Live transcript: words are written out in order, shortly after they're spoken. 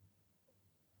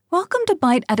Welcome to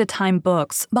Bite at a Time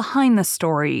Books Behind the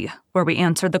Story, where we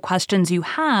answer the questions you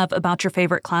have about your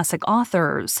favorite classic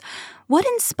authors. What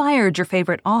inspired your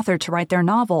favorite author to write their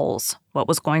novels? What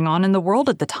was going on in the world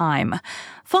at the time?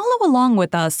 Follow along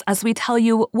with us as we tell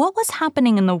you what was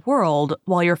happening in the world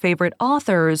while your favorite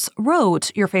authors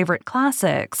wrote your favorite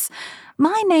classics.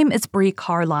 My name is Bree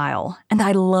Carlisle, and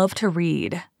I love to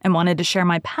read and wanted to share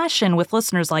my passion with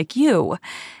listeners like you.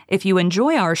 If you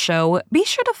enjoy our show, be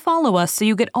sure to follow us so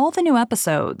you get all the new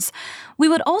episodes. We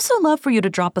would also love for you to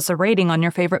drop us a rating on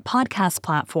your favorite podcast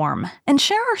platform and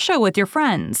share our show with your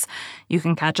friends. You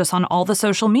can catch us on all the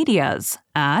social medias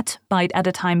at Bite at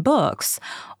a Time Books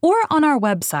or on our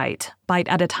website,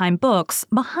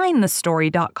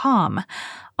 biteatatimebooksbehindthestory.com.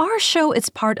 Our show is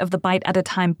part of the Bite at a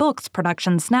Time Books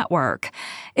Productions Network.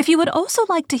 If you would also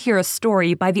like to hear a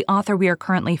story by the author we are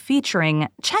currently featuring,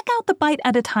 check out the Bite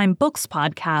at a Time Books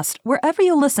podcast wherever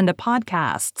you listen to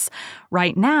podcasts.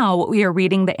 Right now, we are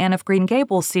reading the Anne of Green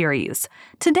Gables series.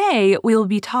 Today, we will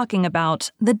be talking about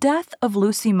The Death of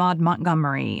Lucy Maud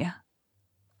Montgomery.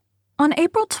 On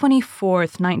April 24,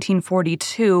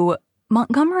 1942,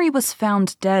 Montgomery was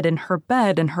found dead in her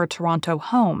bed in her Toronto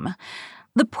home.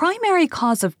 The primary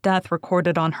cause of death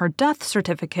recorded on her death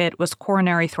certificate was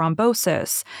coronary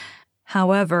thrombosis.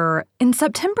 However, in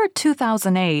September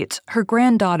 2008, her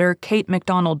granddaughter, Kate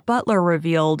MacDonald Butler,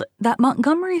 revealed that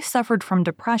Montgomery suffered from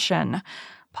depression,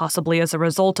 possibly as a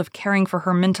result of caring for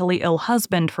her mentally ill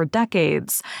husband for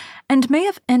decades, and may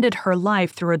have ended her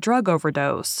life through a drug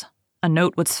overdose. A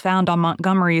note was found on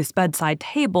Montgomery's bedside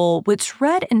table, which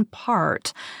read in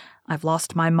part, "I've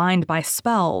lost my mind by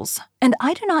spells, and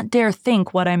I do not dare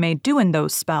think what I may do in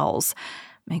those spells.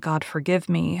 May God forgive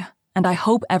me, and I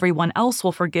hope everyone else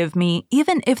will forgive me,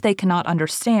 even if they cannot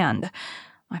understand.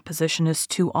 My position is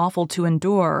too awful to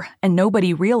endure, and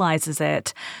nobody realizes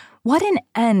it. What an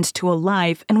end to a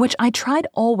life in which I tried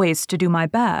always to do my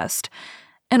best."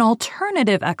 An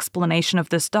alternative explanation of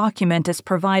this document is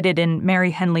provided in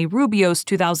Mary Henley Rubio's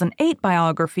 2008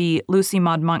 biography, Lucy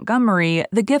Maud Montgomery,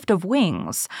 The Gift of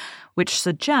Wings, which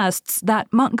suggests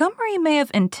that Montgomery may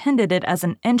have intended it as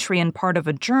an entry in part of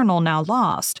a journal now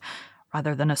lost,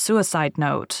 rather than a suicide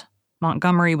note.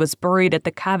 Montgomery was buried at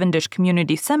the Cavendish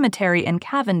Community Cemetery in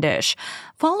Cavendish,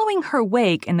 following her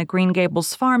wake in the Green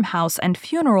Gables farmhouse and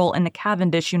funeral in the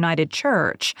Cavendish United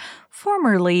Church,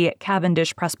 formerly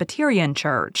Cavendish Presbyterian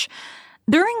Church.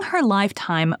 During her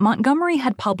lifetime, Montgomery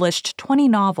had published 20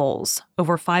 novels,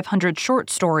 over 500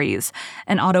 short stories,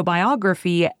 an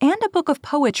autobiography, and a book of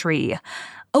poetry.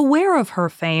 Aware of her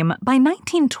fame, by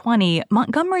 1920,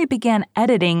 Montgomery began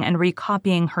editing and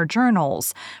recopying her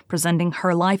journals, presenting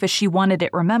her life as she wanted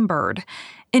it remembered.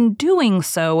 In doing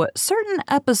so, certain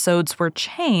episodes were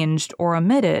changed or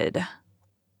omitted.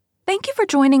 Thank you for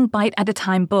joining Bite at a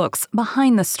Time Books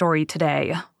Behind the Story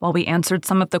today, while we answered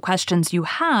some of the questions you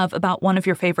have about one of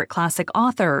your favorite classic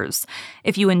authors.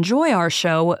 If you enjoy our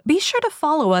show, be sure to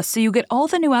follow us so you get all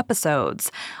the new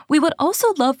episodes. We would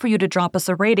also love for you to drop us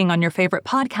a rating on your favorite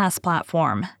podcast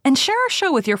platform and share our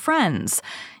show with your friends.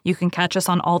 You can catch us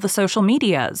on all the social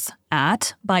medias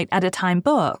at Bite at a Time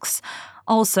Books.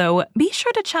 Also, be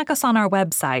sure to check us on our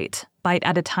website,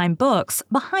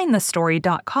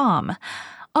 biteatatimebooksbehindthestory.com.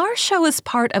 Our show is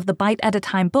part of the Bite at a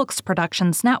Time Books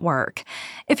Productions Network.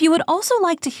 If you would also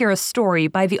like to hear a story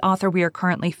by the author we are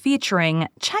currently featuring,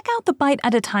 check out the Bite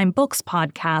at a Time Books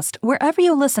podcast wherever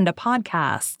you listen to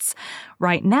podcasts.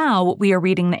 Right now, we are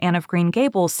reading the Anne of Green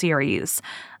Gables series.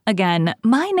 Again,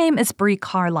 my name is Bree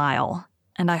Carlisle,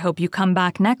 and I hope you come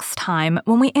back next time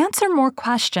when we answer more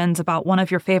questions about one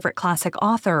of your favorite classic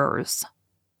authors.